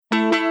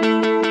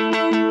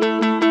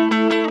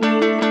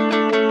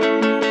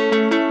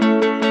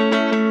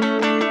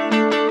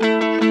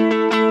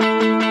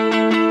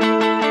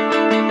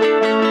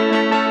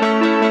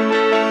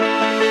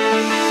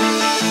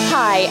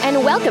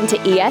to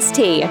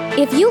EST.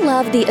 If you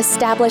love the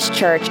Established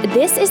Church,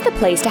 this is the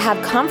place to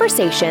have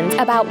conversations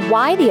about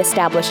why the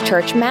Established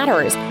Church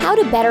matters, how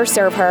to better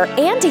serve her,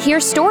 and to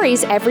hear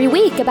stories every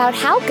week about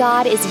how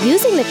God is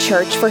using the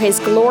church for His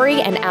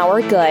glory and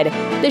our good.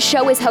 The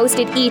show is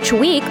hosted each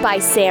week by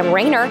Sam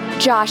Rayner,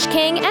 Josh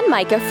King, and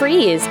Micah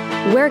Fries.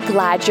 We're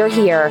glad you're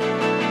here.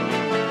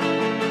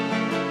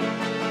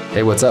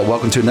 Hey, what's up?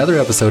 Welcome to another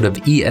episode of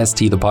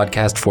EST, the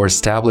podcast for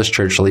established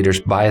church leaders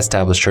by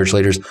established church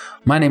leaders.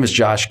 My name is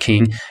Josh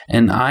King,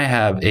 and I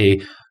have a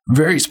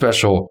very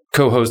special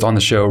co-host on the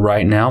show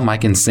right now.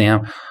 Mike and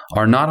Sam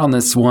are not on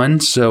this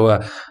one,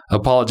 so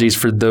apologies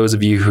for those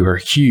of you who are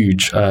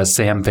huge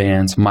Sam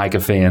fans, Micah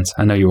fans.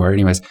 I know you are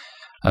anyways.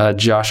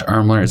 Josh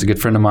Irmler is a good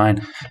friend of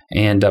mine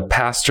and a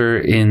pastor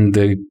in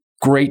the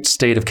great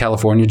state of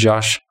California.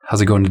 Josh,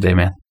 how's it going today,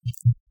 man?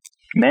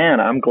 Man,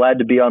 I'm glad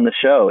to be on the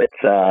show. It's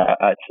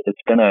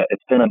been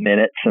a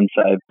minute since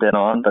I've been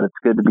on, but it's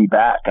good to be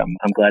back. I'm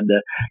glad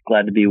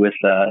to be with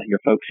your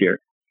folks here.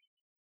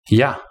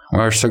 Yeah,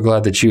 we're so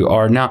glad that you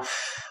are. Now,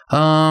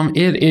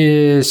 it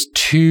is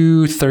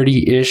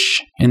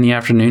 2:30-ish in the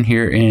afternoon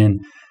here in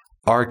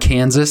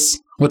Arkansas.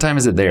 What time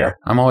is it there?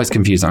 I'm always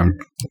confused on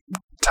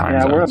time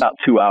zones. We're about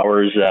 2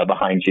 hours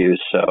behind you,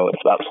 so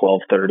it's about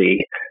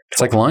 12:30. It's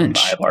like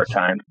lunch. Our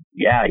time.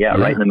 Yeah,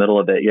 right in the middle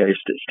of it. Yeah, you're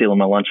stealing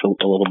my lunch a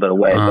little bit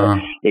away, but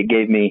it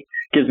gives me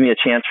a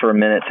chance for a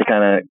minute to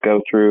kind of go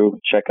through,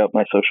 check out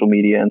my social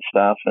media and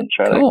stuff, and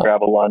try to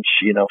grab a lunch,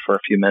 for a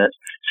few minutes.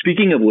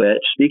 Speaking of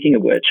which,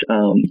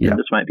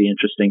 this might be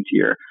interesting to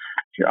your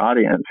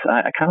audience.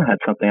 I kind of had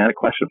a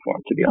question for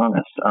him, to be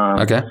honest.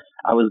 Okay.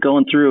 I was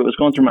going through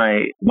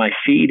my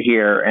feed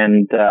here,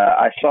 and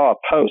I saw a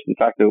post. In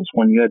fact, it was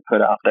one you had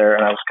put out there,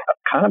 and I was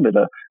kind of in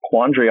a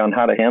quandary on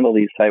how to handle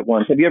these type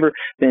ones. Have you ever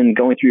been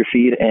going through your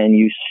feed and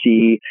you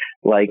see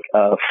like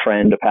a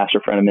pastor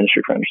friend, a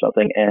ministry friend or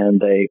something, and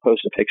they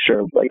post a picture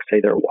of, like,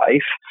 say, their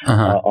wife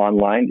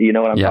online? Do you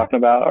know what I'm talking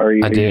about?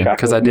 I do,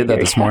 because I did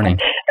that this morning.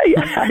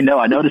 Yeah, I know.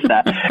 I noticed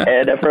that.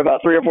 And for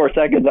about 3 or 4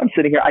 seconds, I'm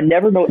sitting here. I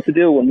never know what to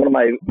do when one of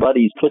my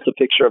buddies puts a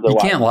picture of their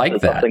wife. You can't like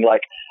that. Something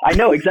like, I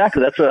know,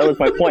 exactly. That was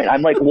my point.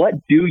 I'm like, what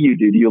do you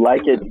do? Do you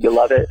like it? Do you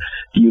love it?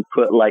 Do you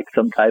put like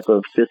some type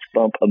of fist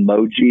bump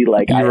emoji?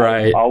 Like,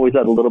 I always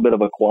had a little bit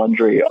of a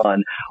quandary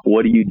on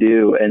what do you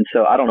do? And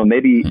so I don't know,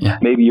 maybe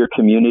your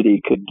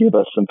community could give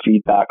us some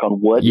feedback on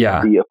what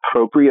the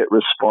appropriate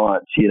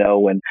response,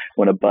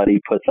 when a buddy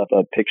puts up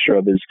a picture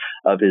of his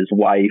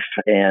wife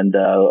and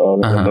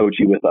an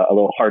emoji with a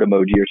little heart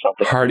emoji or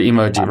something. Heart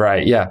emoji,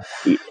 right. Yeah.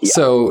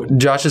 So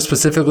Josh is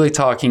specifically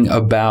talking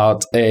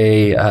about by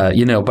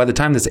the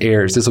time this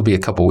airs, this will be a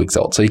couple weeks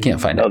old, so you can't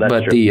find it.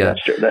 That's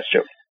true. That's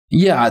true.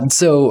 Yeah.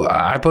 So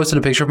I posted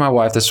a picture of my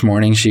wife this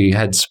morning. She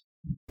had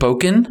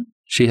spoke in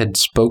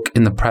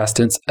the past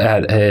tense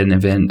at an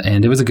event,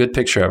 and it was a good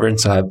picture of her. And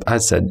so I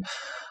said,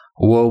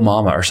 "Whoa,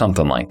 mama," or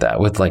something like that,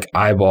 with like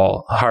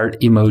eyeball heart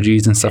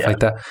emojis and stuff like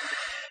that.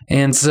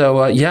 And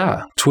so,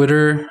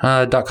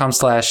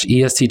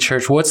 Twitter.com/EST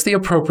Church. What's the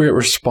appropriate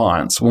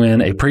response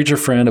when a preacher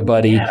friend, a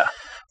buddy,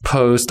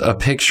 post a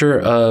picture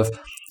of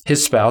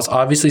his spouse,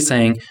 obviously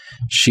saying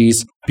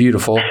she's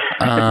beautiful?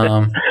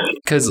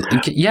 Because,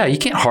 you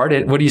can't heart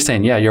it. What are you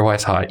saying? Yeah, your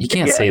wife's hot. You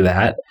can't say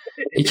that.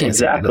 You can't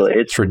say that.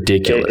 It's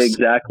ridiculous.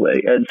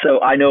 Exactly. And so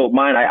I know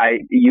mine, I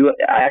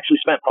actually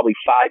spent probably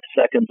 5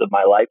 seconds of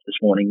my life this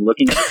morning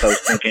looking at the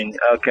post thinking,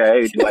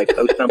 okay, do I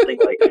post something?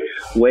 Like,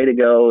 way to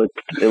go.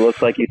 It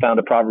looks like you found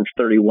a Proverbs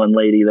 31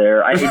 lady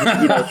there.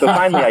 So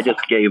finally I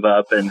just gave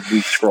up and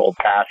we scrolled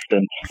past,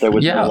 and there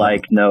was no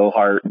like, no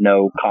heart,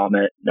 no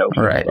comment, no.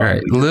 Right.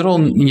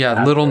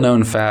 Little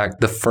known fact.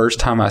 The first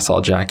time I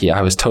saw Jackie,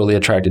 I was totally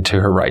attracted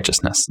to her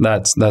righteousness.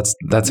 That's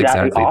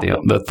exactly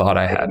awesome. the thought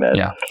I had. Amen.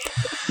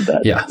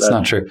 Yeah. It's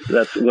not true.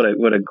 That's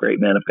what a great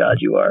man of God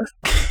you are.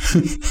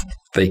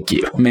 Thank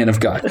you, man of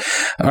God.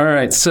 All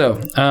right, so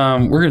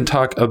we're going to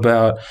talk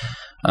about.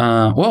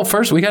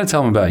 First we got to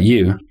tell them about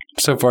you.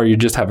 So far, you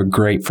just have a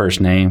great first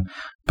name,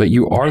 but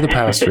you are the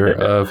pastor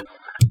of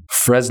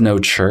Fresno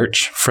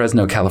Church,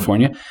 Fresno,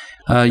 California.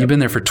 You've been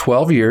there for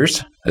 12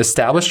 years.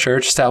 Established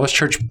church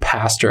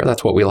pastor.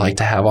 That's what we like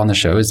to have on the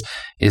show is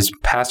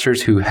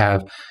pastors who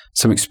have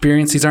some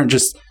experience. These aren't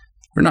just.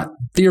 We're not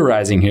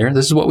theorizing here.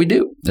 This is what we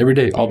do every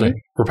day, all day.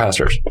 We're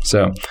pastors.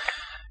 So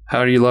how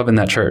are you loving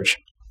that church?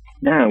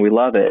 Yeah, we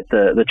love it.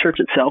 The church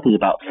itself is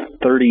about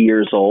 30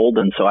 years old.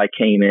 And so I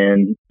came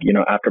in,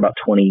 after about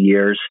 20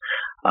 years.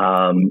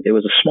 It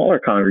was a smaller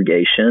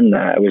congregation.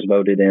 I was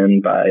voted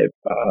in by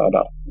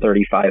about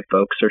 35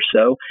 folks or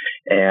so.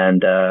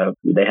 And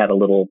they had a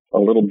little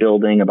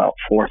building, about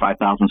 4,000 or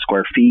 5,000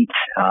 square feet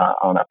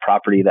on a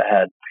property that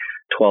had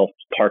 12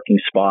 parking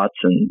spots,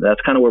 and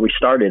that's kind of where we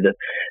started.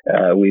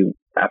 We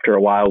after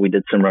a while, we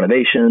did some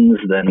renovations.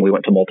 Then we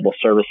went to multiple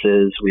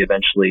services. We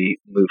eventually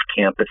moved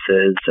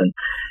campuses,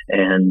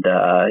 and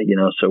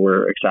so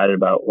we're excited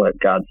about what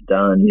God's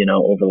done,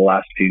 over the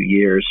last few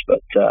years. But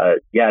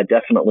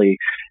definitely,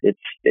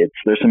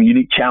 there's some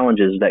unique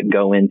challenges that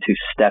go into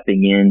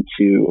stepping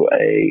into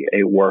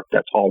a work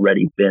that's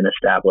already been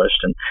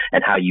established,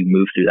 and how you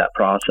move through that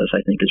process,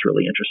 I think, is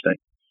really interesting.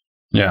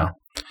 Yeah.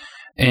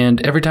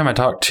 And every time I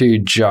talk to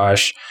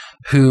Josh,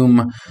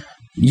 whom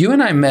you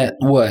and I met,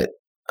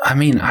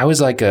 I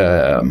was like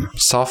a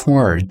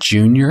sophomore or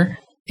junior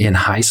in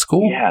high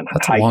school. Yeah,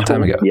 that's a long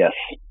time ago. Yes.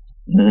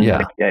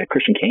 Mm-hmm. Yeah,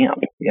 Christian camp.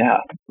 Yeah,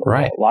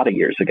 right. A lot of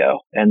years ago,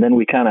 and then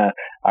we kind of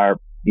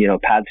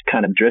paths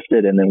kind of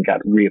drifted, and then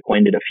got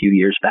reacquainted a few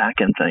years back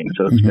and things.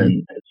 So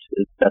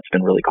that's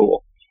been really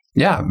cool.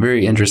 Yeah,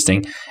 very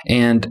interesting.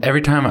 And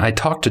every time I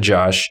talk to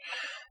Josh,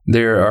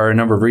 there are a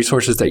number of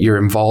resources that you're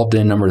involved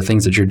in, a number of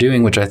things that you're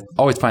doing, which I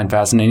always find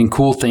fascinating,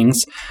 cool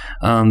things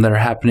that are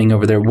happening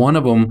over there. One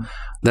of them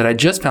that I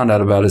just found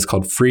out about is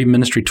called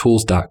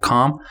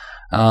freeministrytools.com.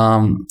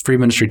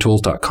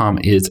 Freeministrytools.com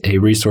is a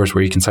resource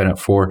where you can sign up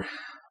for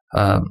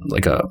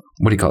like a,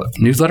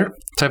 newsletter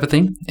type of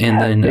thing.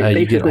 And then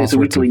you get all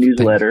sorts of weekly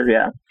newsletter.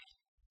 things.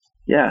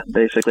 Yeah,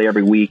 basically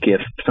every week,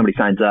 if somebody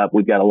signs up,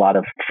 we've got a lot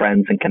of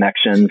friends and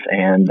connections,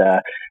 and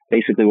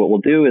basically what we'll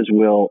do is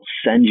we'll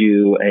send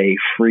you a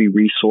free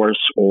resource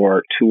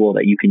or tool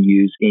that you can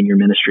use in your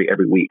ministry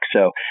every week.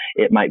 So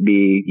it might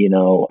be,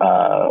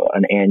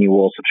 an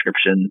annual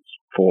subscription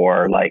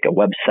for like a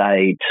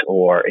website,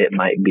 or it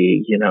might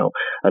be,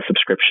 a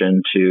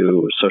subscription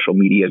to social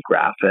media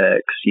graphics,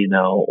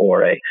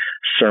 or a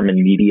sermon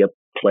media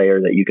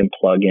player that you can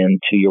plug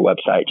into your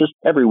website. Just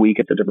every week,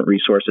 it's a different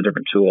resource, a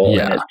different tool,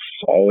 and it's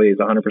always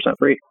 100%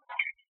 free.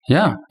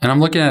 Yeah. And I'm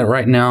looking at it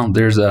right now.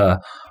 There's a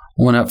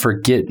one up for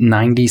Get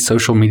 90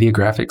 Social Media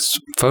Graphics,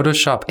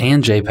 Photoshop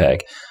and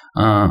JPEG.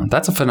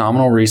 That's a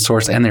phenomenal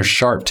resource, and they're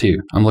sharp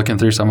too. I'm looking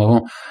through some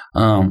of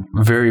them.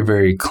 Very,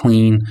 very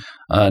clean,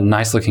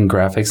 nice looking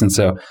graphics. And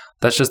so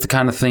that's just the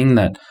kind of thing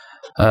that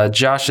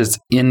Josh is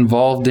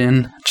involved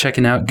in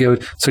checking out. Go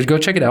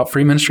check it out,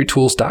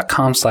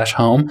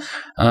 freeministrytools.com/home.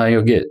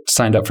 You'll get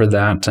signed up for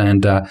that.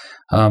 And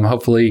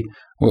hopefully,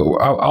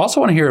 I also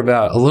want to hear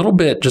about a little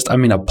bit,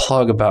 a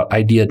plug about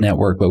Idea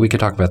Network, but we could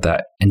talk about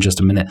that in just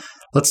a minute.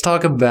 Let's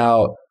talk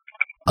about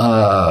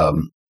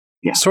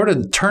sort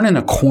of turning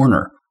a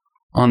corner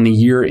on the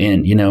year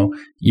end.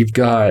 You've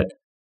got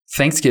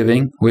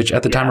Thanksgiving, which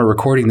at the time of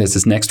recording this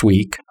is next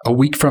week. A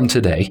week from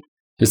today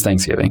is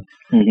Thanksgiving.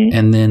 Mm-hmm.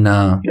 And then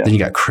you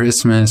got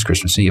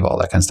Christmas Eve, all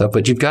that kind of stuff.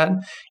 But you've got,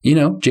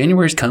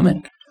 January's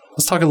coming.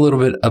 Let's talk a little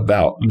bit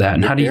about that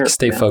and how do you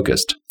stay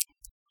focused?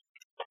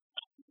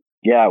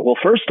 Yeah, well,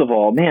 first of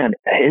all, man,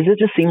 does it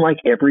just seem like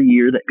every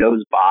year that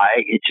goes by,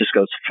 it just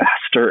goes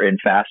faster and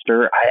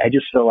faster? I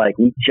just feel like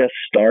we just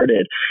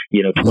started,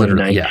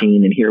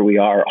 2019, and here we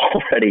are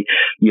already,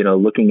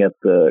 looking at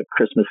the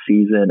Christmas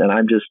season. And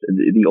I'm just,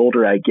 the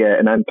older I get,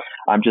 and I'm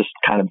just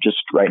kind of just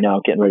right now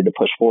getting ready to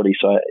push 40.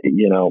 So,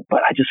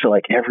 but I just feel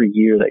like every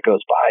year that goes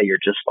by, you're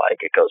just like,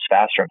 it goes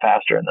faster and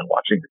faster, and then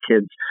watching the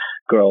kids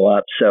grow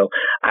up. So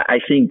I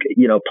think,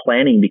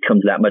 planning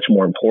becomes that much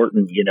more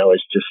important,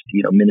 as just,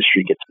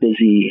 ministry gets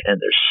busy, and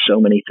there's so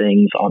many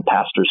things on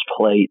pastors'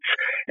 plates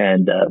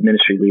and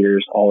ministry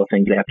leaders, all the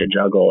things they have to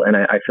juggle. And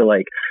I feel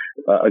like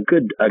a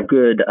good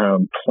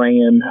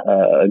plan,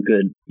 a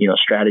good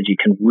strategy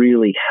can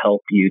really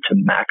help you to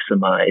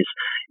maximize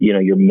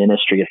your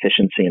ministry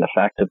efficiency and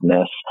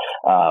effectiveness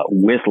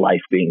with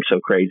life being so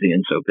crazy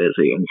and so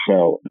busy. And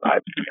so I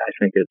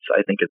think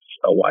it's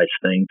a wise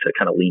thing to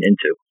kind of lean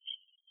into.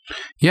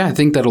 Yeah, I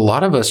think that a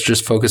lot of us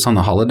just focus on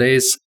the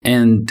holidays,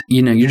 and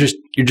you're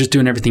just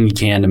doing everything you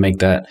can to make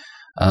that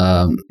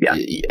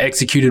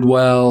executed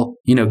well.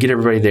 Get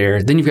everybody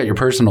there. Then you've got your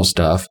personal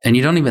stuff, and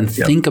you don't even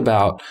think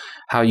about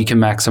how you can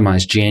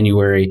maximize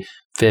January,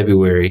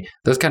 February.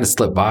 Those kind of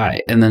slip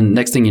by, and then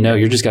next thing you know,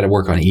 you're just got to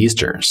work on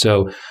Easter.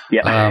 So,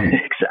 exactly.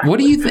 What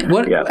do you think?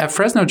 At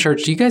Fresno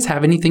Church, do you guys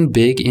have anything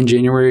big in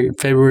January,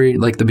 February,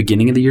 like the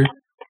beginning of the year?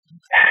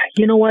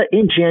 You know what?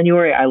 In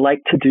January, I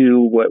like to do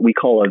what we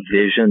call a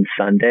Vision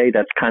Sunday.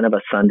 That's kind of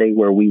a Sunday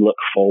where we look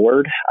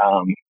forward.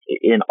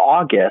 In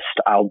August,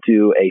 I'll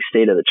do a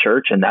State of the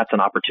Church, and that's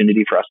an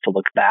opportunity for us to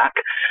look back.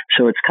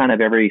 So it's kind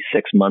of every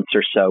 6 months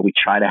or so, we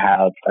try to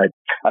have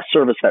a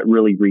service that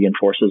really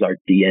reinforces our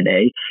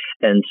DNA.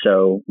 And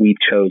so we've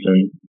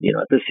chosen,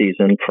 at this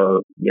season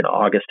for,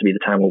 August to be the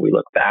time where we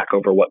look back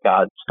over what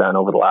God's done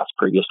over the last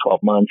previous 12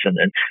 months. And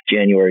then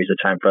January is a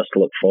time for us to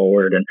look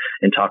forward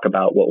and talk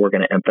about what we're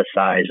going to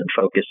emphasize and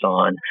focus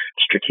on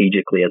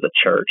strategically as a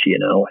church,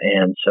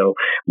 And so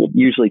we'll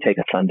usually take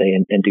a Sunday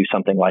and do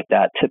something like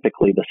that.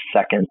 Typically the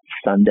second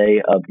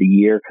Sunday of the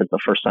year, because the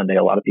first Sunday,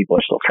 a lot of people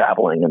are still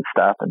traveling and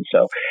stuff. And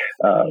so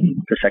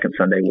the second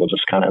Sunday, we'll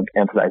just kind of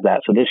emphasize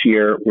that. So this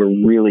year, we're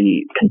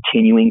really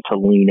continuing to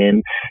lean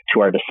in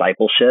to our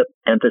discipleship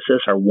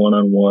emphasis, our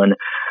one-on-one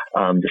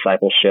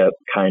discipleship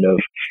kind of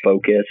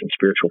focus and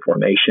spiritual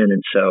formation.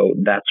 And so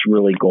that's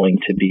really going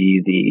to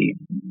be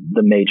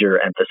the major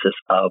emphasis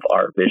of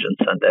our Vision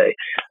Sunday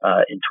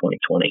in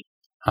 2020.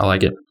 I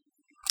like it.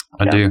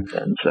 I do.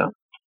 And so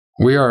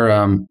we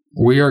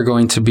are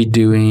going to be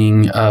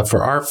doing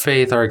for our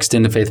faith, our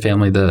extended faith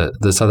family,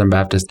 the Southern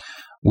Baptist.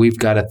 We've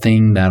got a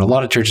thing that a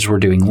lot of churches were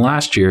doing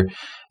last year,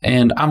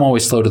 and I'm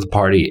always slow to the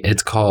party.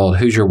 It's called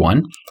Who's Your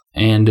One,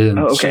 and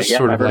it's just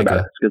sort of like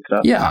it's good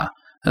stuff.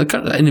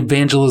 An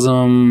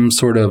evangelism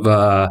sort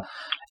of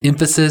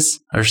emphasis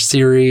or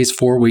series,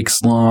 4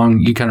 weeks long.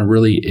 You kind of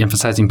really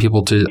emphasizing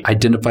people to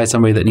identify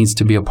somebody that needs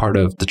to be a part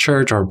of the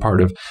church or a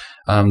part of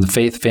the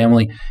faith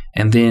family.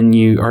 And then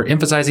you are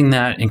emphasizing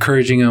that,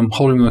 encouraging them,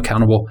 holding them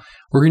accountable.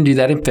 We're going to do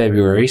that in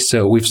February.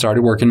 So we've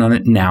started working on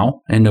it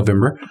now in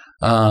November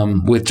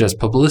with just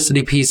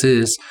publicity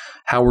pieces,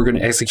 how we're going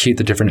to execute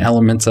the different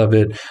elements of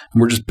it.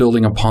 We're just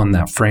building upon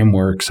that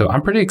framework. So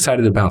I'm pretty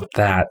excited about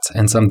that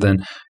and something,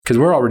 because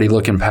we're already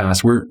looking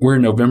past. We're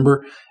in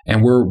November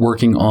and we're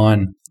working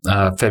on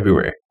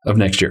February of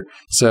next year.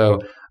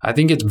 So I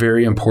think it's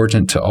very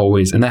important to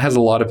always, and that has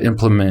a lot of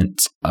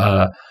implement,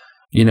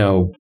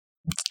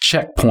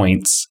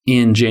 checkpoints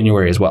in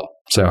January as well.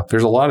 So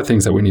there's a lot of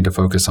things that we need to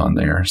focus on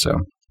there. So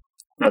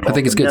I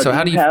think it's good. So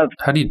how do you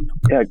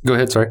go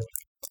ahead? Sorry.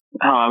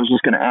 I was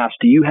just going to ask,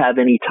 do you have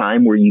any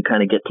time where you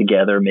kind of get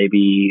together,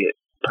 maybe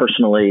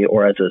personally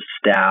or as a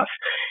staff,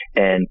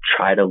 and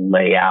try to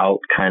lay out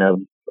kind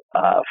of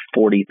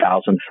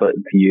 40,000 foot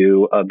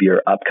view of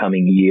your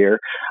upcoming year,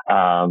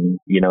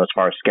 as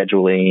far as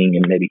scheduling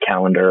and maybe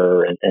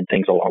calendar and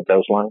things along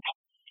those lines?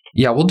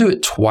 Yeah, we'll do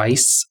it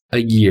twice a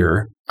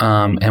year,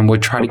 and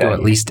we'll try to go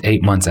at least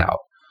 8 months out.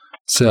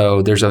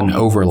 So there's an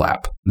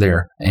overlap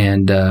there.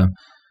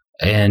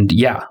 And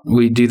yeah,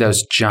 we do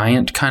those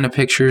giant kind of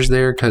pictures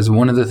there, because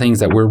one of the things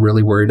that we're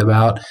really worried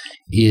about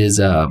is,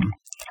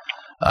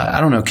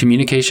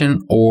 communication,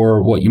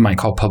 or what you might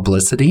call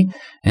publicity.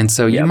 And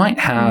so you might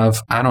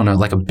have,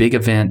 like a big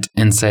event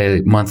in,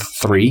 say, month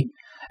 3,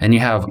 and you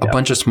have a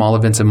bunch of small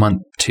events in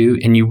month 2,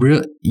 and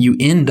you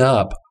end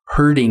up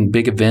hurting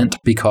big event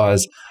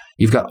because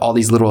you've got all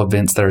these little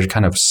events that are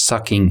kind of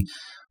sucking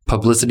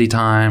publicity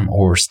time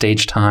or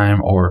stage time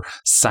or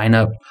sign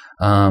up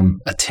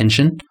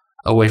attention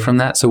away from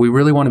that. So we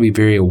really want to be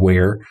very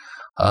aware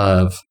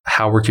of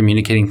how we're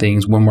communicating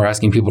things when we're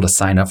asking people to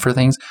sign up for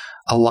things.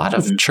 A lot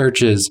of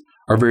churches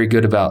are very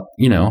good about,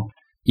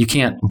 you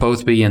can't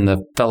both be in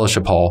the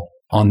fellowship hall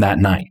on that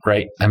night,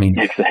 right? I mean,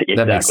 exactly.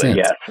 That makes sense.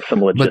 Yeah,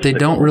 but they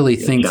don't really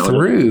think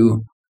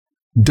through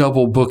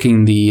double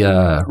booking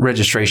the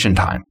registration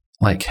time.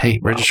 Like, hey,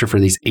 register for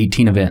these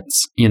 18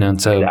 events,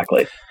 and so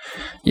exactly.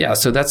 Yeah,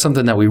 so that's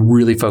something that we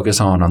really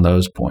focus on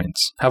those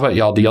points. How about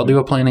y'all? Do y'all do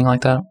a planning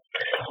like that?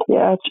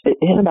 Yeah,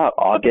 in about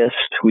August,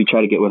 we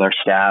try to get with our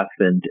staff,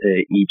 and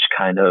each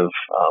kind of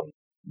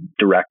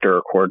director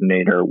or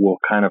coordinator will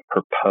kind of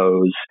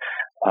propose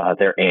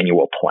their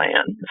annual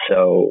plan.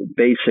 So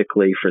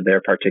basically, for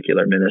their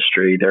particular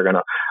ministry, they're going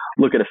to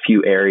look at a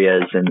few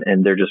areas,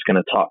 and they're just going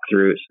to talk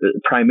through.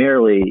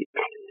 Primarily,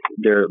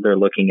 they're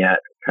looking at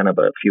kind of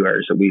a few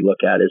areas that we look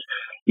at is,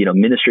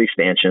 ministry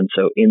expansion.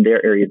 So in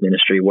their area of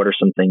ministry, what are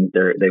some things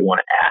they want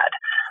to add?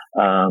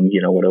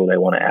 What do they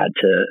want to add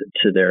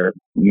to their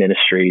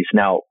ministries?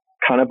 Now,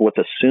 kind of what's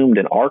assumed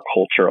in our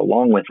culture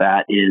along with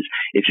that is,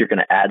 if you're going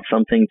to add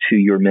something to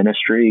your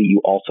ministry,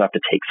 you also have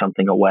to take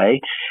something away.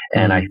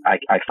 And I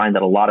find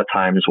that a lot of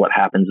times what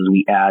happens is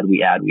we add,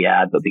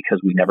 but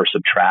because we never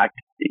subtract,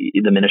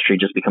 the ministry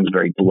just becomes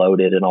very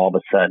bloated, and all of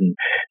a sudden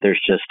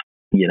there's just,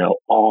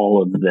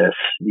 all of this,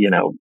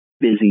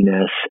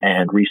 busyness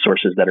and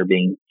resources that are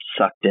being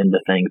sucked into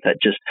things that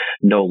just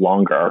no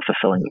longer are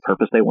fulfilling the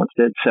purpose they once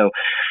did. So,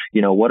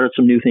 what are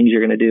some new things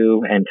you're going to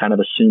do? And kind of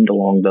assumed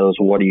along those,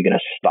 what are you going to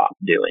stop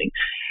doing?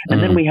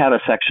 And then we have a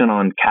section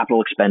on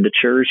capital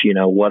expenditures.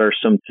 What are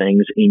some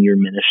things in your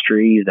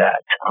ministry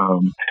that,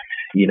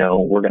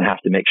 we're going to have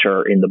to make sure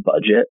are in the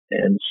budget.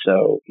 And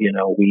so,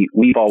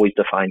 we've always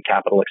defined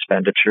capital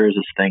expenditures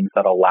as things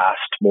that'll last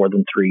more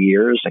than 3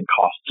 years and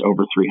costs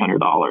over $300.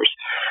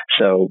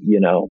 So,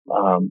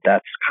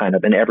 that's kind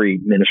of, and every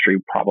ministry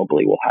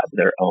probably will have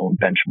their own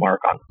benchmark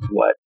on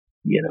what,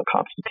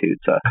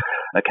 constitutes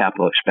a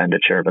capital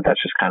expenditure, but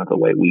that's just kind of the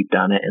way we've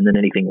done it. And then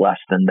anything less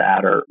than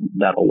that, or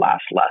that'll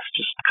last less,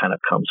 just kind of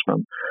comes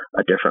from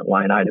a different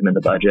line item in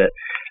the budget.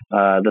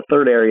 The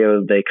third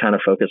area they kind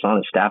of focus on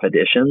is staff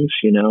additions,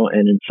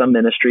 and in some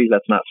ministries,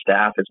 that's not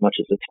staff as much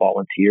as it's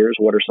volunteers.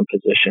 What are some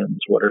positions?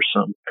 What are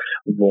some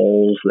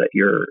roles that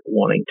you're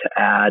wanting to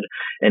add?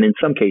 And in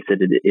some cases,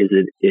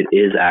 it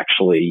is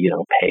actually,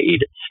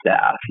 paid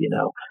staff,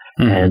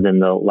 And then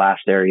the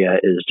last area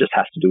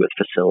has to do with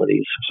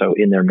facilities. So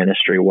in their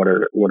ministry, what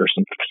are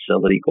some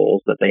facility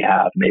goals that they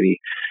have? Maybe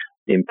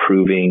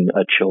improving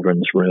a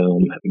children's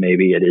room.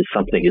 Maybe it is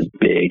something as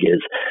big as,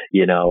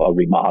 a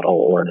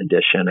remodel or an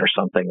addition or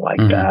something like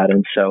that.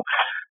 And so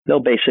they'll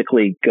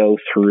basically go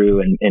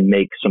through and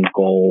make some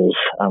goals,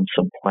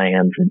 some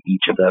plans in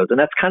each of those. And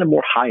that's kind of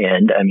more high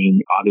end. I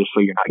mean,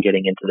 obviously you're not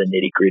getting into the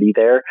nitty gritty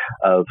there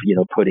of,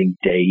 putting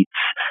dates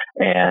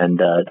and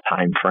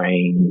time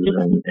frames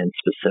and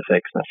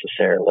specifics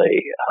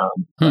necessarily.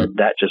 But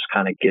that just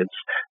kind of gives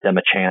them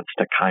a chance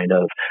to kind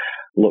of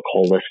look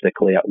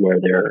holistically at where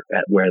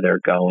they're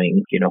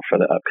going, for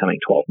the upcoming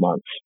 12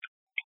 months.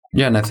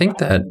 Yeah. And I think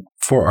that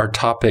for our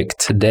topic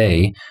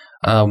today,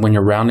 when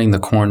you're rounding the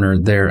corner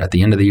there at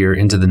the end of the year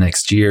into the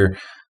next year,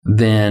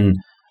 then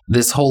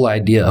this whole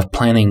idea of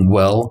planning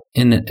well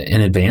in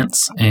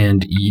advance,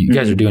 and you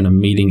guys are doing a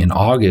meeting in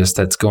August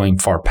that's going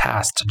far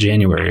past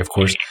January, of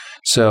course.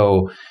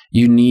 So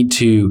you need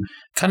to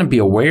kind of be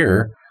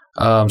aware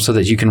so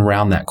that you can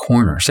round that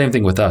corner. Same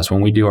thing with us.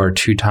 When we do our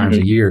 2 times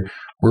a year,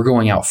 we're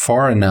going out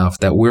far enough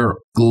that we're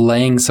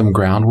laying some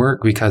groundwork,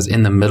 because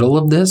in the middle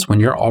of this, when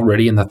you're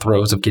already in the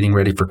throes of getting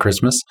ready for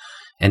Christmas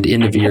and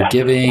end of year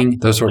giving,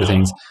 those sort of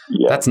things,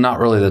 that's not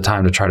really the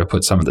time to try to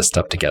put some of this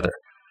stuff together.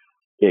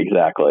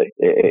 Exactly.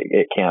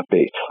 It can't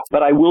be.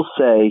 But I will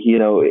say,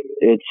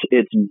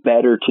 it's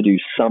better to do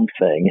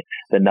something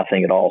than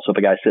nothing at all. So if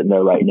a guy's sitting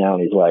there right now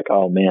and he's like,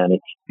 oh man,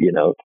 it's,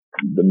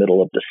 the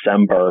middle of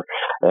December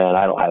and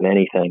I don't have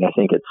anything, I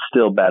think it's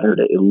still better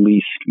to at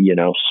least,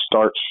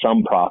 start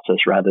some process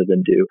rather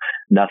than do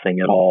nothing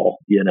at all,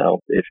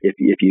 if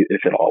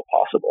at all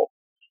possible.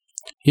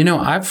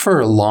 I've for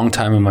a long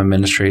time in my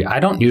ministry, I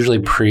don't usually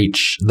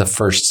preach the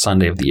first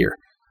Sunday of the year.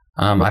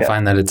 I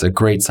find that it's a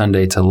great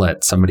Sunday to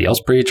let somebody else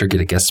preach or get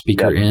a guest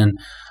speaker in.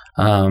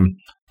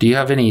 Do you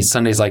have any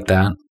Sundays like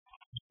that?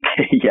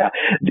 Yeah,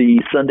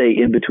 the Sunday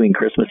in between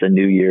Christmas and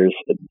New Year's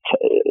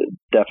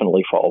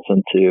definitely falls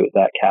into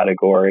that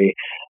category.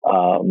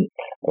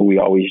 We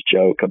always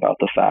joke about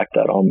the fact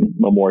that on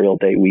Memorial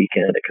Day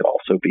weekend, it could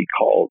also be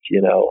called,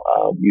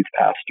 youth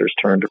pastor's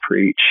turn to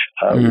preach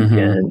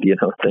weekend,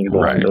 things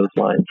along those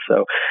lines.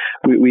 So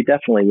we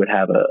definitely would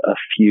have a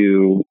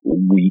few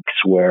weeks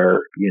where,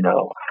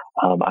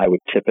 I would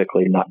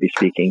typically not be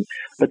speaking.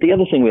 But the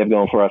other thing we have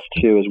going for us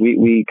too is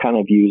we kind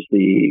of use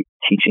the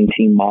teaching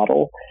team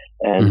model.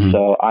 And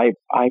so I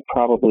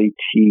probably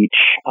teach,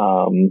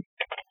 I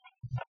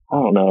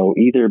don't know,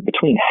 either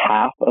between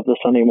half of the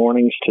Sunday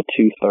mornings to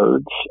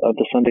 2/3 of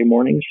the Sunday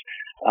mornings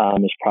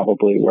is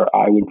probably where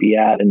I would be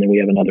at. And then we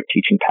have another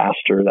teaching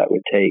pastor that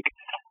would take,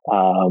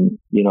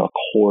 a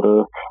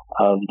quarter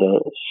of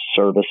the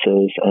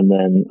services. And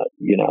then,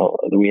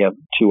 we have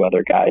 2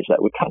 other guys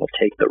that would kind of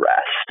take the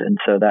rest. And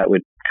so that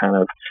would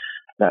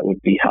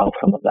be how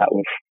some of that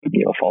would,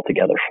 fall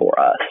together for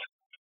us.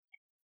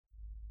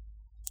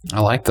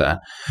 I like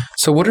that.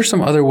 So what are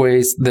some other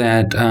ways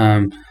that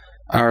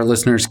our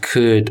listeners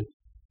could,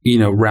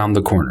 round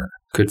the corner,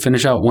 could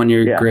finish out one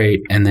year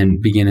great and then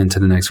begin into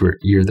the next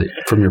year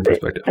from your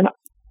perspective? And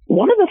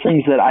one of the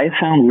things that I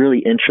found really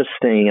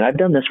interesting, and I've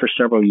done this for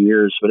several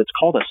years, but it's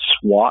called a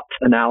SWOT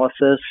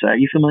analysis. Are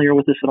you familiar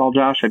with this at all,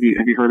 Josh? Have you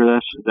heard of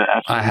this?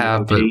 I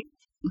have, but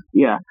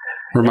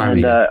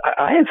remind me.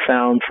 I have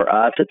found for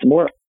us, it's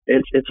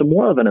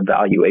more of an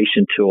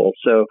evaluation tool.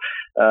 So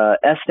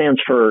S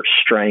stands for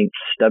strengths,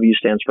 W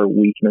stands for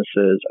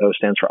weaknesses, O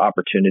stands for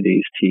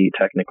opportunities, T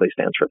technically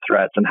stands for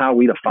threats. And how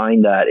we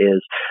define that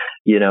is,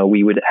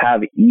 we would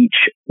have each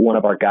one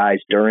of our guys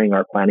during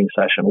our planning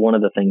session. One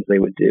of the things they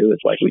would do is,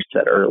 like we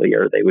said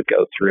earlier, they would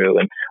go through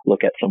and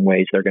look at some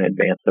ways they're going to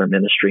advance their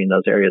ministry in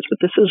those areas. But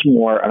this is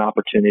more an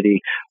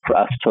opportunity for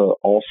us to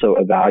also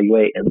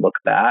evaluate and look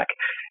back.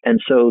 And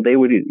so they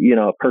would,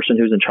 a person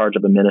who's in charge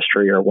of a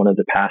ministry or one of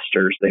the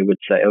pastors, they would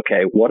say,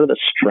 okay, what are the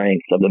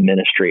strengths of the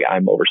ministry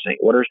I'm overseeing?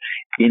 What are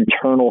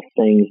internal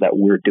things that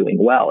we're doing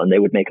well? And they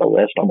would make a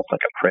list, almost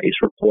like a praise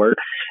report.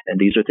 And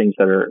these are things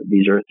that are,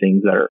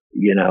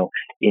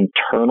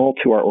 internal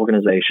to our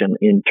organization,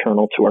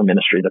 internal to our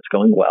ministry that's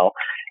going well.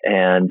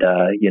 And,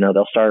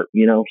 they'll start,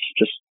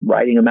 just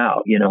writing them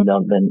out,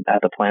 then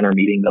at the planner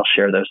meeting, they'll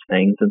share those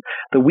things. And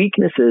the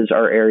weaknesses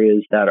are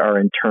areas that are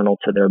internal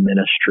to their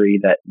ministry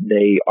that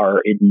they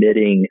are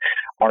admitting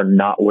are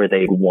not where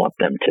they want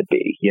them to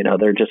be.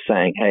 They're just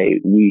saying, hey,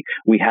 we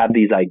have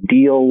these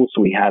ideals,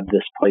 we have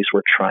this place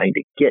we're trying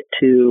to get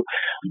to,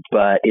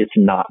 but it's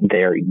not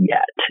there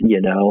yet,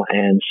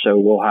 and so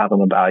we'll have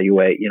them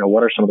evaluate,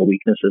 what are some of the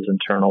weaknesses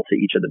internal to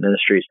each of the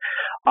ministries.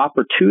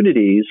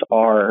 Opportunities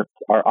are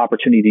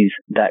opportunities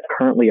that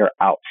currently are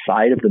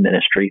outside of the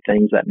ministry,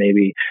 things that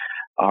maybe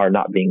are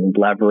not being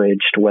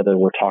leveraged, whether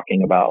we're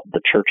talking about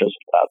the church as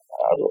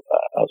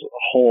a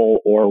whole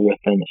or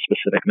within a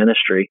specific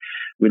ministry.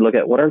 We look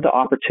at what are the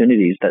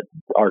opportunities that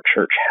our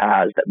church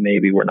has that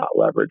maybe we're not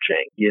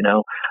leveraging.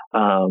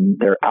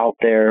 They're out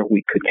there.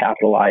 We could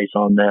capitalize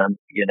on them.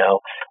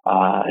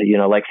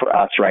 Like for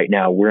us right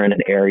now, we're in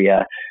an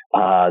area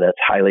that's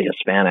highly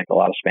Hispanic, a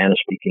lot of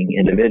Spanish-speaking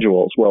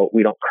individuals. Well,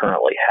 we don't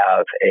currently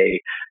have a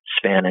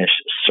Spanish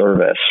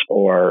service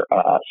or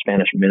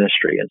Spanish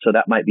ministry, and so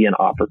that might be an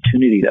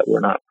opportunity that we're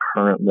not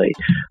currently,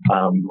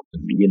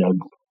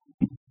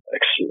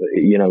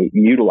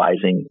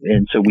 utilizing.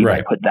 And so we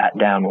might put that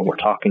down when we're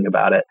talking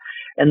about it.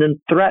 And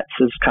then threats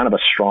is kind of a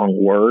strong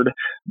word,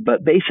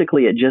 but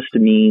basically it just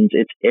means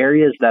it's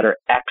areas that are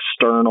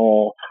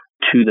external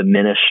to the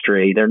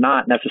ministry. They're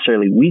not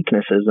necessarily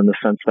weaknesses in the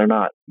sense they're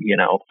not,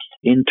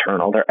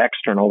 internal. They're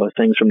external. They're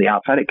things from the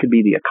outside. It could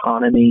be the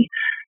economy,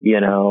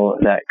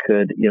 that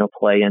could,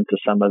 play into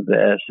some of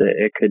this.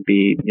 It could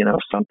be,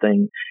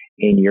 something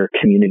in your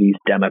community's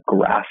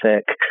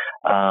demographic.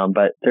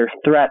 But they're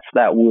threats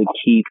that would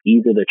keep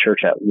either the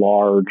church at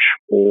large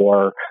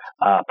or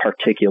a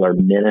particular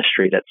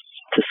ministry that's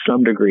to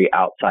some degree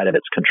outside of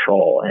its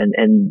control.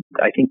 And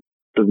I think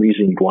the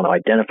reason you want to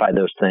identify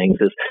those things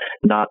is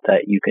not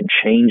that you can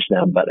change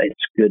them, but it's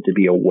good to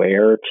be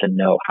aware to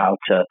know how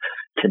to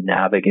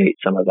navigate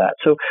some of that.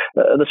 So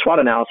the SWOT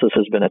analysis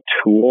has been a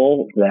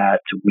tool that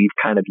we've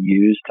kind of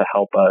used to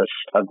help us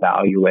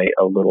evaluate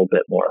a little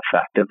bit more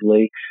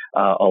effectively,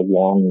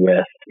 along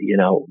with,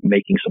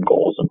 making some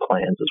goals and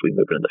plans as we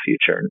move into the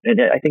future.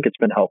 And I think it's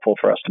been helpful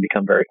for us to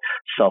become very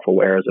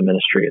self-aware as a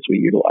ministry as we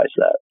utilize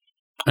that.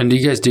 And do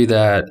you guys do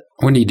that?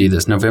 When do you do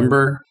this?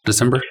 November,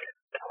 December?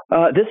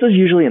 This is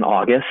usually in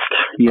August,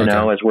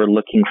 as we're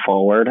looking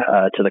forward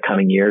to the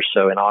coming year.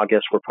 So in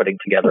August, we're putting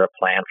together a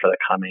plan for the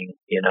coming,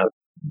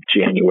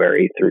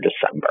 January through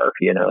December,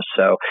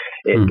 so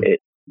and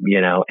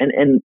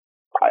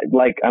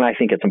I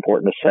think it's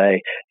important to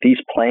say these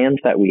plans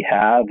that we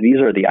have,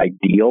 these are the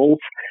ideals.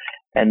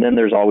 And then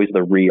there's always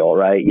the real,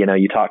 right?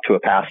 You talk to a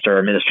pastor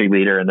or ministry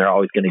leader and they're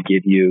always going to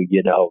give you,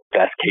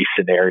 best case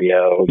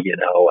scenario,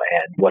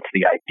 and what's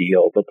the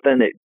ideal. But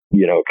then it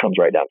comes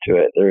right down to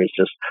it. There is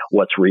just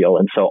what's real.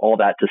 And so all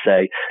that to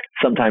say,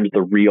 sometimes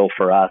the real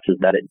for us is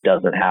that it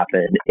doesn't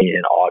happen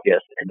in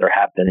August. And there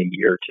have been a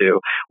year or two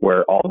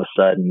where all of a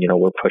sudden,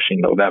 we're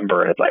pushing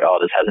November and it's like, oh,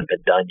 this hasn't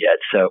been done yet.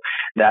 So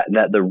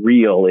that the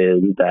real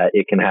is that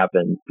it can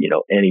happen,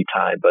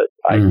 anytime. But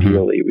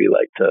ideally, we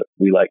like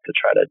to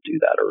try to do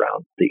that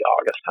around the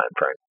August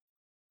timeframe.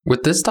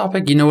 With this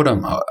topic, what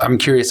I'm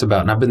curious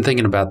about, and I've been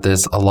thinking about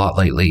this a lot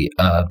lately,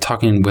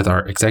 talking with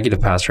our executive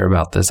pastor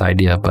about this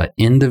idea, but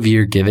end of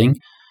year giving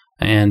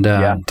and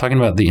talking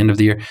about the end of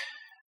the year.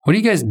 What do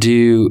you guys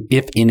do,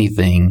 if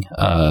anything,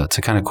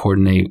 to kind of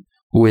coordinate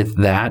with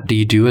that? Do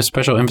you do a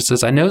special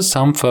emphasis? I know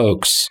some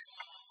folks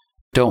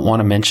don't want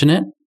to mention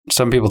it.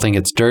 Some people think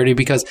it's dirty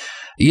because,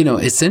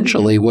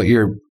 essentially what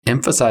you're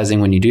emphasizing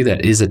when you do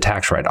that is a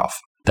tax write-off.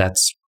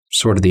 That's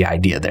sort of the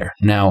idea there.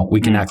 Now,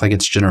 we can act like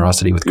it's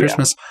generosity with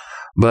Christmas,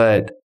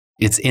 but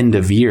it's end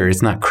of year.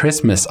 It's not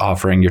Christmas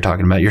offering you're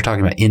talking about. You're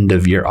talking about end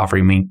of year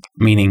offering,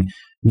 meaning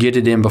get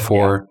it in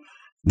before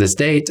this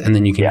date, and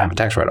then you can have a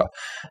tax write-off.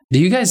 Do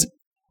you guys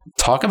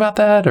talk about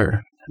that,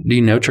 or do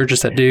you know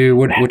churches that do?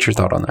 What's your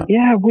thought on that?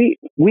 Yeah, we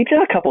did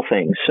a couple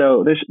things.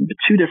 So there's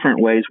two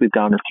different ways we've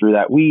gone through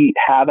that. We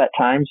have at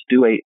times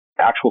do a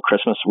actual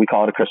Christmas, we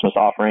call it a Christmas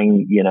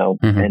offering,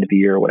 end of the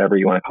year, whatever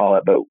you want to call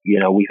it. But,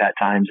 we've had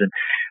times, and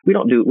we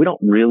don't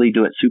really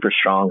do it super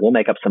strong. We'll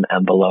make up some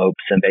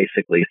envelopes and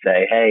basically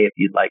say, hey, if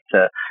you'd like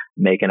to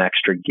make an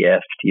extra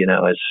gift,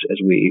 as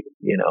we,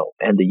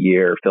 end the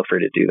year, feel free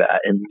to do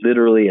that. And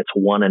literally it's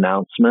one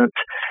announcement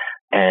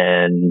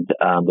and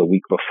the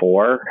week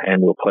before,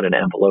 and we'll put an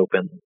envelope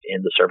in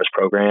the service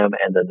program,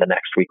 and then the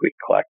next week we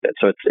collect it.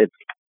 So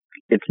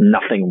it's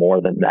nothing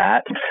more than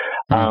that.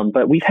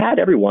 But we've had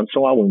every once in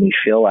a while when we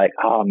feel like,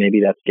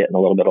 maybe that's getting a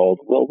little bit old.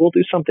 We'll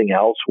do something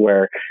else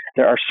where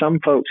there are some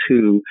folks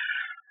who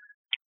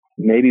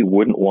maybe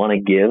wouldn't want to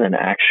give an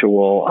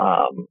actual,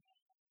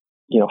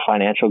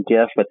 financial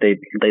gift, but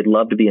they'd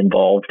love to be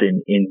involved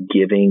in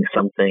giving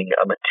something,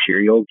 a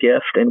material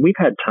gift. And we've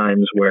had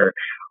times where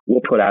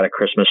we'll put out a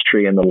Christmas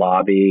tree in the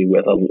lobby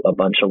with a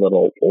bunch of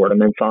little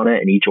ornaments on it.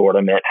 And each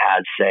ornament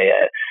had, say,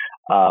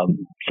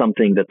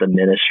 something that the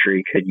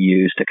ministry could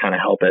use to kind of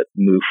help it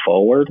move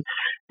forward.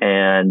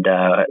 And,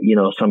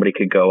 somebody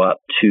could go up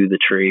to the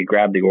tree,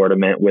 grab the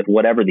ornament with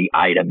whatever the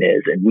item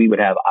is. And we would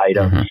have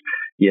items,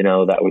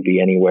 that would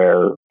be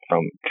anywhere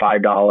from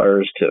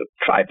 $5 to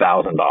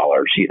 $5,000,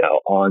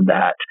 on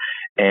that.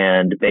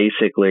 And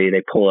basically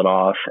they pull it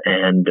off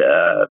and,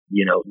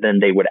 then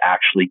they would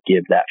actually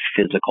give that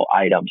physical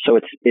item. So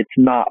it's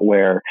not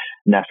where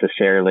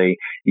necessarily,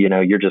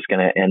 you're just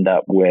going to end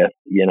up with,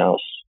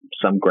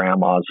 some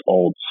grandma's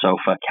old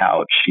sofa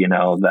couch,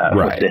 that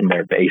was in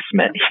their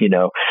basement,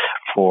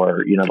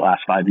 for, the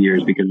last 5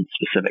 years because of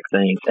specific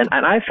things.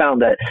 And I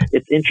found that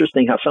it's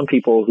interesting how some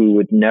people who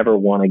would never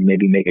want to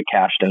maybe make a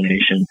cash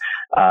donation,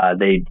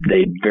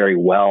 they very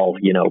well,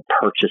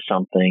 purchase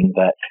something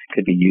that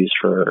could be used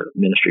for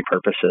ministry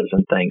purposes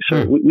and things.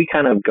 So we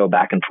kind of go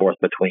back and forth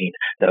between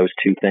those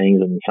two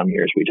things. And some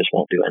years we just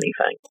won't do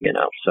anything,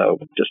 so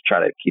just try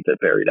to keep it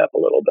varied up a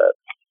little bit.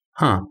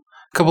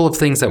 A couple of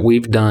things that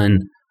we've done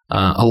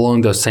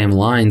along those same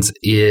lines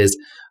is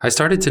I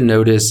started to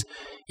notice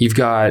you've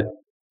got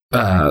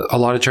a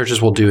lot of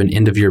churches will do an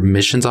end of year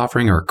missions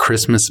offering or a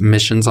Christmas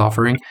missions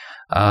offering.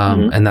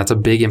 And that's a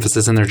big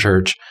emphasis in their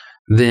church.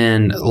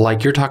 Then,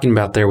 like you're talking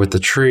about there with the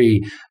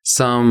tree,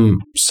 some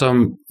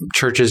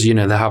churches, they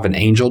have an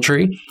angel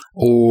tree,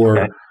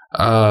 or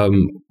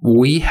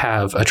we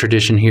have a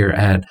tradition here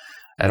at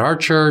our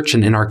church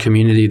and in our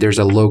community. There's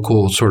a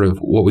local sort of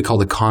what we call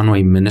the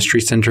Conway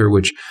Ministry Center,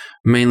 which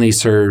mainly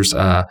serves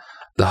the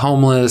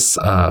homeless,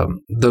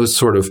 those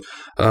sort of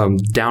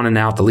down and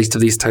out, the least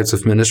of these types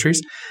of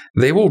ministries.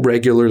 They will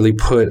regularly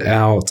put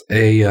out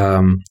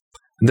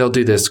they'll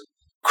do this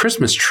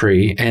Christmas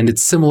tree, and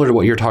it's similar to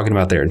what you're talking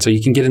about there. And so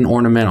you can get an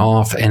ornament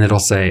off, and it'll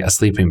say a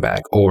sleeping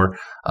bag or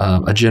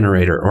a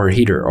generator or a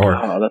heater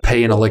or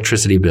pay an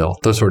electricity bill,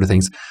 those sort of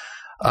things.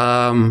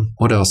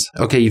 What else?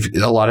 Okay,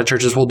 a lot of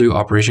churches will do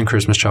Operation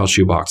Christmas Child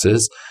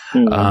shoeboxes.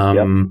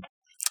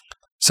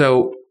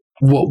 So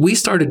what we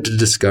started to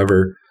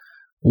discover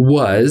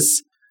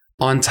was,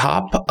 on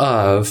top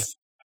of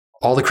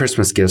all the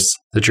Christmas gifts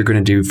that you're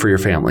going to do for your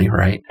family,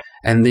 right?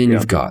 And then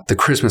you've got the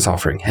Christmas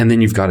offering, and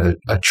then you've got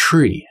a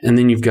tree, and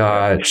then you've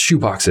got shoe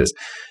boxes.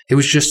 It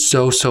was just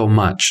so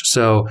much.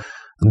 So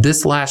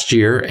this last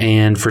year,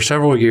 and for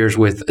several years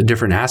with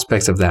different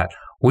aspects of that,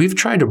 we've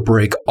tried to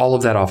break all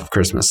of that off of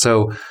Christmas.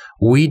 So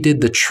we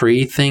did the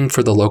tree thing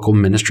for the local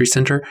ministry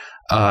center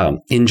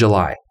in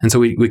July. And so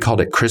we called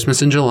it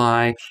Christmas in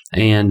July,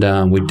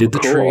 and we did the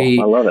tree.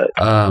 I love it.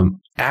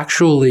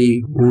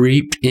 Actually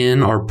reaped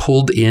in or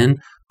pulled in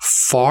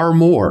far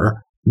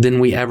more than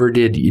we ever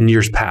did in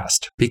years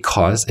past,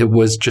 because it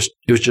was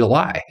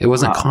July. It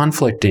wasn't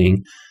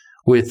conflicting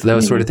with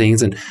those sort of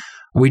things. And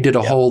we did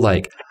a whole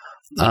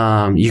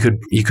you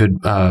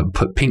could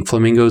put pink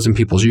flamingos in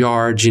people's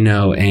yards,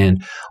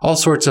 and all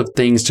sorts of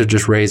things to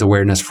just raise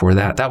awareness for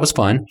that. That was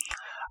fun.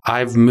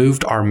 I've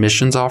moved our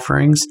missions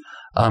offerings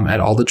at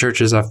all the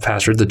churches I've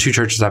pastored, the 2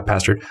 churches I've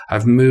pastored.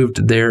 I've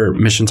moved their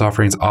missions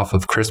offerings off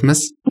of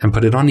Christmas and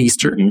put it on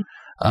Easter.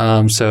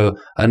 So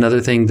another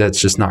thing that's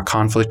just not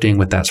conflicting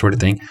with that sort of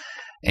thing.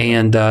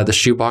 And the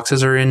shoe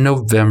boxes are in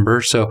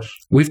November. So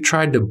we've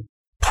tried to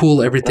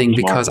pool everything,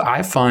 because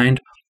I find,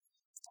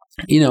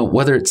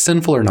 whether it's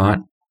sinful or not,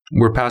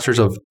 we're pastors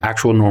of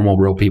actual, normal,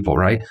 real people,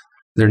 right?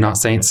 They're not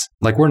saints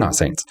like we're not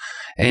saints.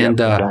 And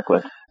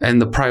exactly.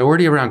 And the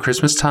priority around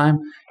Christmas time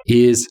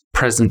is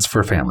presents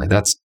for family.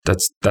 That's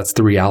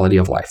the reality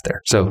of life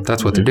there. So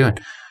that's what they're doing.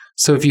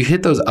 So if you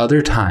hit those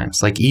other times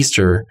like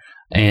Easter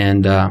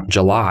and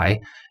July,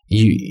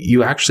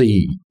 you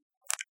actually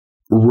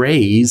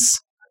raise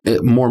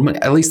more money.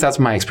 At least that's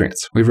my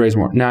experience. We've raised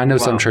more. Now, I know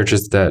some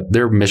churches that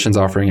their missions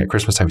offering at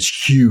Christmas time is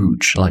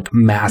huge, like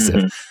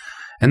massive.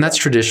 And that's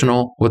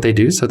traditional what they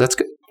do. So that's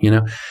good,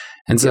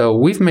 And so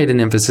we've made an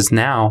emphasis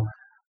now.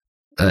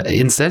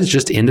 Instead, it's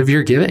just end of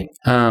year giving.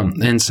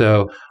 And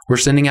so we're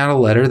sending out a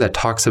letter that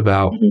talks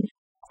about,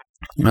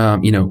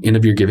 end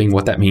of year giving,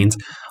 what that means.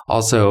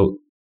 Also,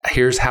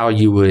 here's how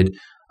you would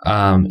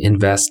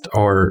invest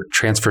or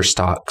transfer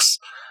stocks.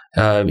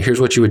 Here's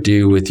what you would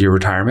do with your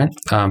retirement,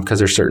 because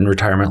there's certain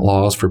retirement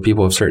laws for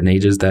people of certain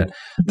ages that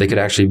they could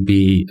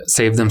actually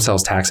save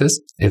themselves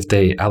taxes if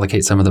they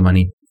allocate some of the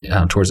money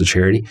towards a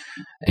charity.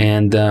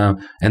 And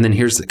then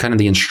here's kind of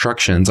the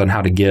instructions on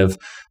how to give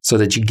so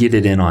that you get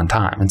it in on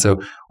time. And so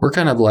we're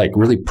kind of like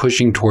really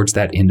pushing towards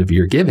that end of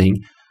year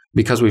giving,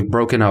 because we've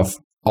broken off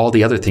all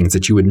the other things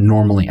that you would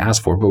normally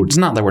ask for. But it's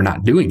not that we're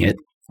not doing it.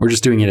 We're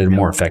just doing it at a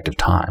more effective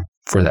time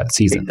for that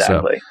season.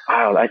 Exactly. So,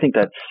 wow, I think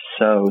that's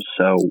so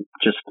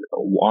just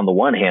on the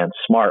one hand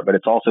smart, but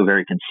it's also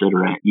very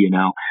considerate,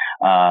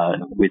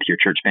 with your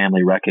church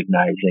family,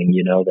 recognizing,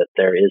 that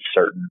there is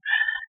certain,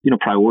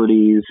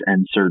 priorities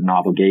and certain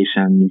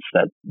obligations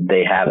that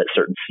they have at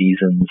certain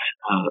seasons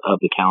of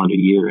the calendar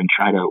year, and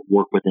try to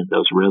work within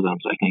those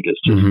rhythms. I think it's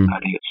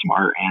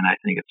smart, and I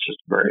think it's just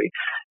very,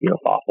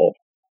 thoughtful.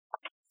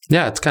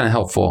 Yeah, it's kind of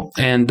helpful.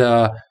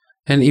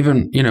 And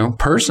even,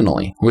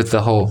 personally with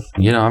the whole,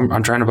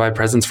 I'm trying to buy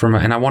presents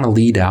and I want to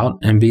lead out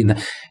and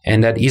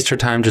and at Easter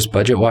time, just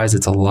budget wise,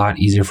 it's a lot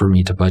easier for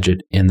me to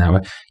budget in that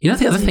way.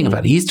 The other thing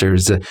about Easter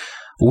is that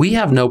we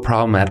have no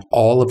problem at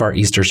all of our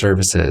Easter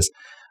services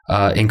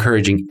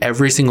encouraging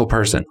every single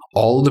person,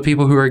 all of the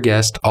people who are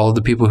guests, all of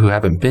the people who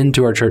haven't been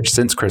to our church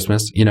since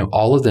Christmas,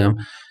 all of them,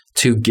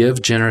 to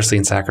give generously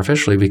and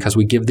sacrificially, because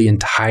we give the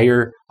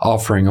entire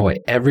offering away.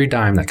 Every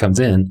dime that comes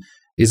in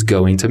is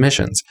going to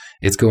missions.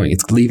 It's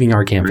leaving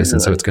our campus. Really?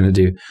 And so it's going to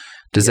do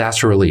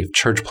disaster relief,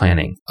 church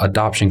planning,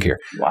 adoption care.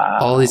 Wow.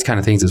 All these kind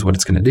of things is what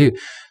it's going to do.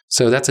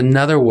 So that's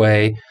another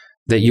way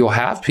that you'll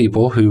have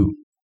people who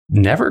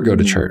never go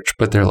to church,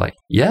 but they're like,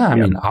 I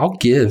mean, I'll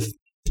give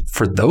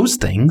for those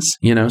things,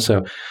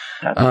 so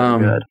that's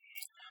good.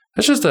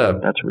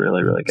 That's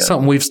really, really good.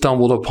 Something we've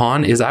stumbled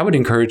upon is I would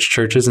encourage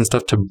churches and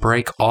stuff to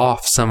break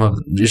off some of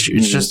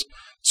it's just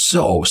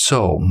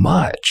so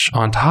much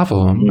on top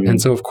of them.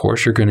 And so, of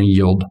course, you're going to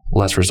yield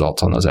less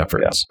results on those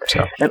efforts.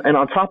 Yeah. So. And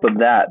on top of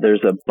that,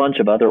 there's a bunch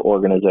of other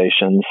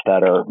organizations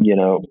that are,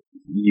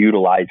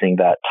 utilizing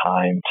that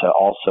time to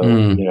also,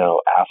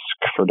 ask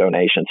for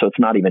donations. So it's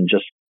not even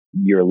just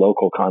your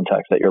local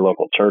context at your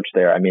local church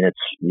there. I mean,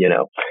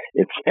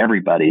 it's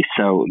everybody.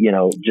 So,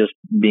 just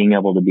being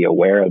able to be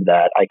aware of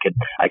that, I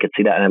could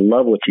see that. And I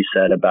love what you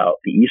said about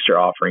the Easter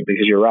offering,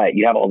 because you're right.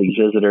 You have all these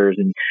visitors,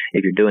 and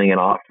if you're doing an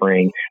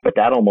offering, but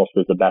that almost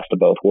is the best of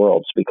both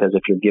worlds, because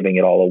if you're giving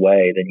it all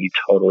away, then you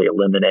totally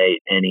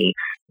eliminate any,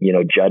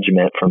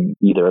 judgment from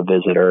either a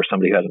visitor or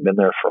somebody who hasn't been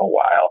there for a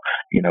while,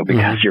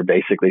 because you're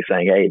basically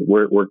saying, hey,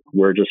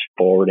 we're just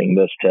forwarding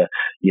this to,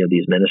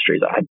 these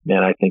ministries. I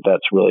think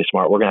that's really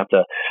smart. We're gonna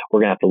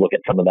have to look at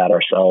some of that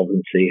ourselves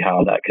and see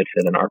how that could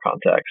fit in our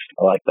context.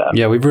 I like that.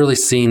 Yeah, we've really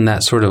seen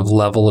that sort of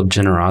level of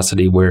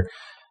generosity where,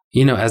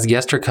 as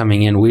guests are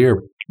coming in, we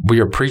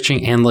are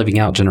preaching and living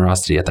out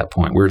generosity at that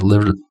point.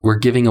 We're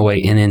giving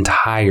away an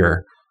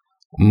entire,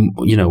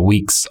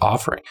 week's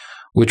offering,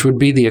 which would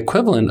be the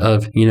equivalent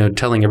of,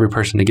 telling every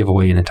person to give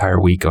away an entire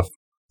week of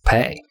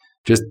pay.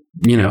 Just,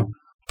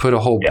 put a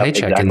whole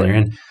paycheck in there.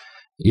 And,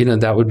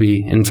 that would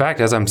be, in fact,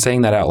 as I'm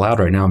saying that out loud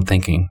right now, I'm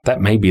thinking that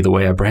may be the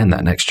way I brand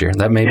that next year.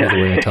 That may be the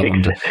way I tell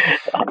them to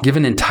give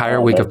an entire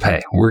week of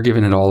pay. We're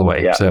giving it all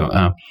away.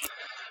 Yeah.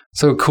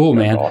 So cool,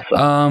 man.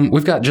 Awesome.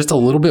 We've got just a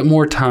little bit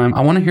more time.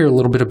 I want to hear a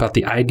little bit about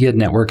the Idea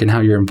Network and how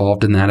you're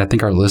involved in that. I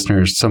think our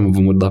listeners, some of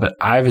them would love it.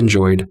 I've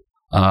enjoyed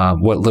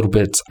what little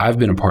bits I've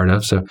been a part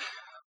of. So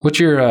what's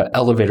your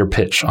elevator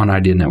pitch on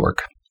Idea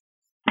Network?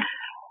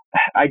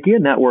 Idea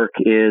Network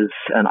is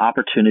an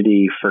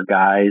opportunity for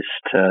guys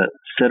to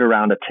sit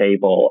around a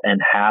table and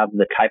have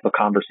the type of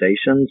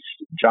conversations,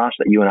 Josh,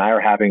 that you and I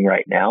are having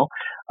right now,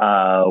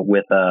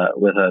 with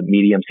a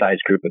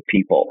medium-sized group of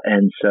people.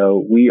 And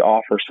so we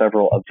offer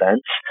several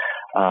events.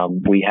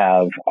 We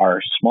have our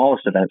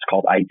smallest events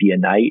called Idea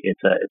Night.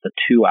 It's a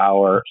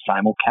 2-hour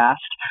simulcast.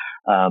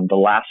 The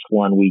last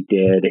one we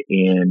did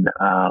in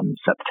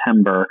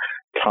September,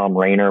 Tom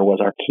Rayner was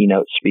our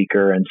keynote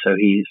speaker, and so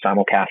he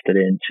simulcasted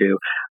into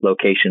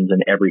locations in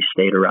every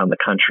state around the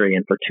country.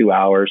 And for 2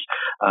 hours,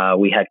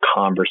 we had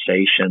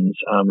conversations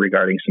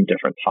regarding some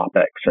different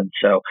topics, and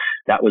so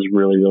that was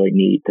really, really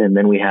neat. And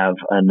then we have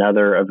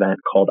another event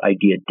called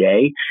Idea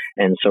Day,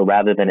 and so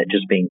rather than it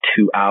just being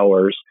 2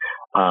 hours,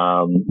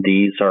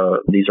 these are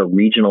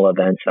regional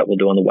events that we'll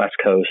do on the West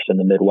Coast and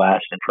the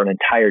Midwest, and for an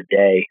entire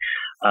day,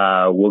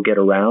 we'll get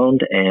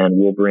around and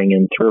we'll bring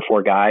in 3 or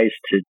 4 guys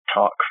to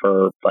talk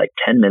for like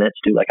 10 minutes,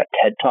 do like a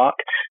TED Talk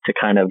to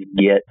kind of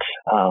get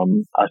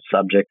a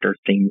subject or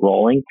theme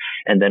rolling.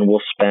 And then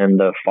we'll spend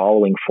the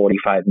following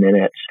 45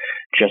 minutes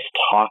just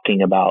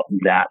talking about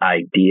that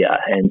idea.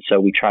 And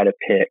so we try to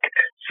pick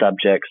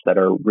subjects that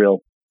are real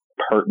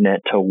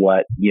pertinent to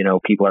what,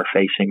 people are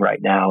facing right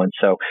now. And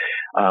so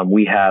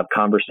we have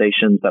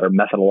conversations that are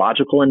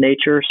methodological in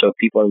nature. So if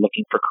people are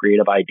looking for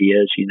creative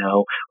ideas,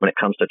 when it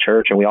comes to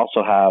church, and we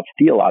also have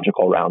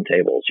theological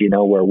roundtables,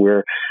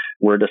 where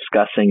we're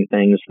discussing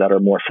things that are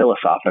more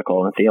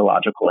philosophical and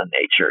theological in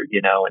nature,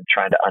 and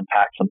trying to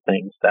unpack some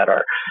things that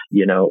are,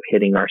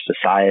 hitting our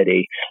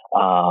society,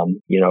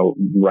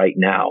 right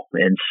now.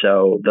 And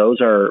so those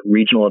are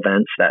regional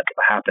events that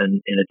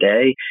happen in a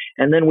day.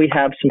 And then we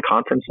have some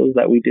conferences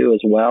that we do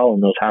as well,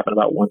 and those happen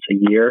about once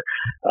a year.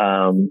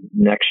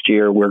 Next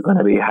year, we're going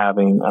to be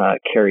having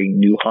Carrie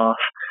Newhoff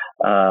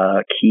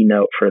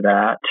keynote for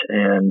that,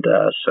 and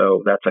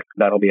so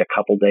that'll be a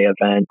couple-day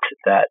event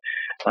that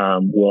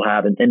we'll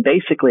have. And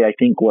basically, I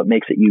think what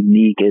makes it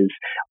unique is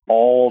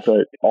all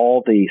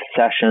the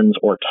sessions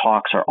or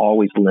talks are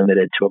always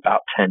limited to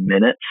about 10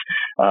 minutes,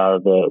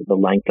 the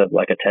length of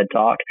like a TED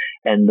Talk,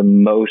 and the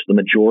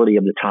majority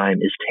of the time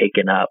is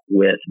taken up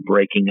with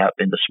breaking up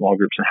into small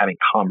groups and having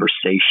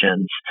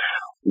conversations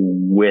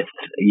with,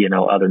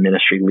 other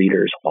ministry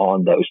leaders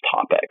on those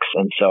topics.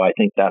 And so I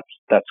think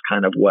that's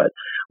kind of what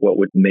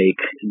would make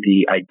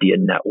the Idea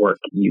Network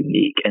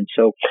unique.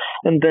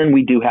 And then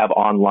we do have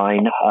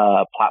online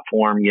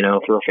platform,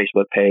 through our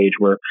Facebook page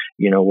where,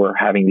 we're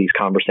having these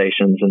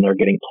conversations and they're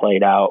getting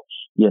played out,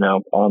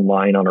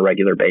 online on a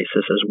regular basis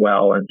as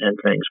well and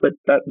things. But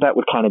that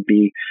would kind of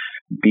be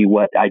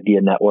what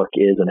Idea Network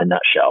is in a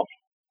nutshell.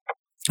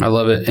 I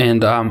love it.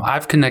 And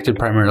I've connected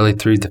primarily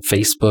through the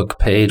Facebook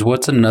page.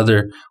 What's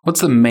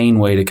the main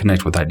way to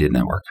connect with Idea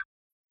Network?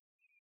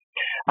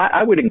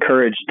 I would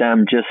encourage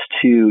them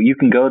you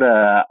can go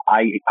to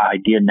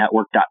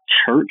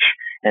ideanetwork.church,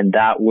 and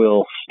that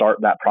will start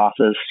that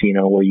process,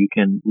 where you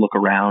can look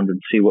around and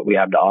see what we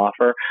have to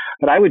offer.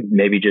 But I would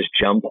maybe just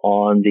jump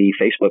on the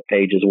Facebook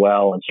page as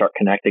well and start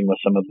connecting with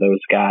some of those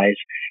guys.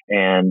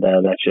 And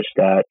that's just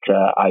that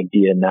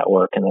Idea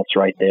Network, and that's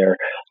right there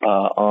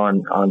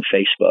on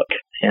Facebook.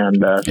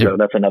 And so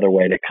that's another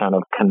way to kind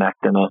of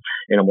connect in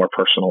a more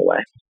personal way.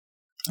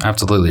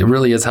 Absolutely. It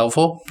really is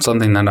helpful.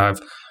 Something that I've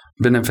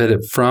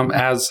benefited from,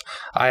 as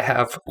I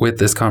have with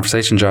this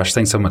conversation. Josh,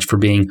 thanks so much for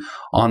being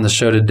on the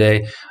show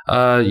today.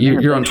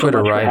 You're on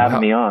Twitter, right? For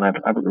having me on. I've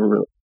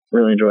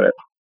really enjoyed it.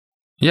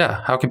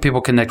 Yeah. How can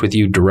people connect with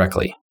you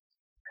directly?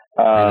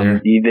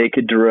 They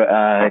could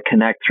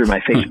connect through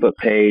my Facebook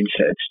page.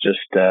 It's just,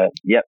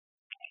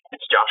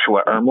 it's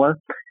Joshua Irmler.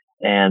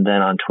 And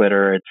then on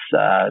Twitter, it's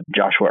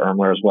Joshua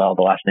Irmler as well.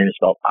 The last name is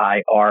spelled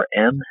Irmler.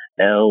 And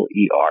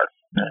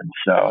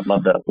so I'd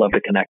love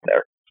to connect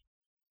there.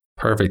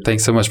 Perfect.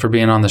 Thanks so much for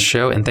being on the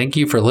show. And thank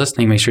you for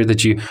listening. Make sure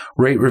that you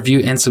rate, review,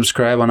 and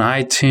subscribe on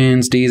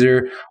iTunes,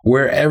 Deezer,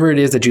 wherever it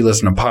is that you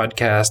listen to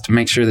podcasts.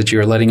 Make sure that you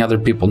are letting other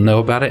people know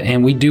about it.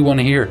 And we do want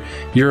to hear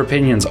your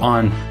opinions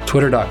on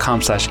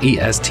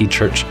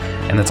twitter.com/ESTchurch.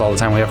 And that's all the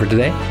time we have for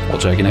today. We'll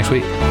check you next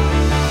week.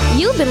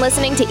 You've been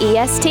listening to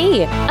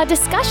EST, a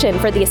discussion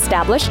for the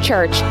established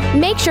church.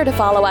 Make sure to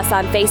follow us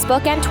on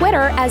Facebook and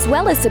Twitter, as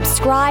well as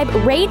subscribe,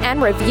 rate,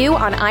 and review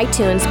on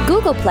iTunes,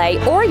 Google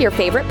Play, or your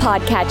favorite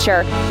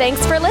podcatcher.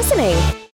 Thanks for listening.